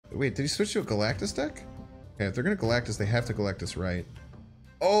Wait, did he switch to a Galactus deck? Okay, if they're gonna Galactus, they have to Galactus right.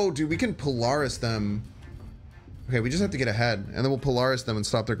 Oh, dude, we can Polaris them. Okay, we just have to get ahead, and then we'll Polaris them and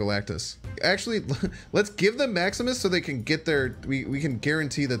stop their Galactus. Actually, let's give them Maximus so they can get their... We can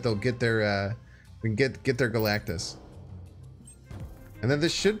guarantee that they'll get their... we can get their Galactus. And then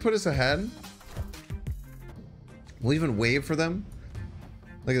this should put us ahead. We'll even wave for them.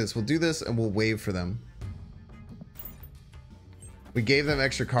 Look at this. We'll do this, and we'll wave for them. We gave them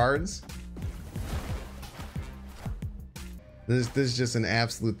extra cards. This is just an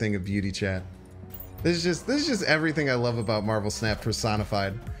absolute thing of beauty, chat. This is just everything I love about Marvel Snap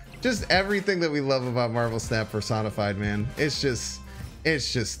personified. Just everything that we love about Marvel Snap personified, man. It's just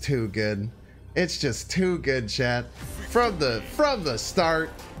too good. It's just too good, chat. From the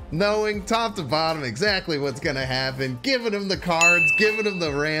start, knowing top to bottom exactly what's gonna happen, giving them the cards, giving them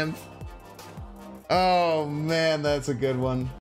the ramp. Oh man, that's a good one.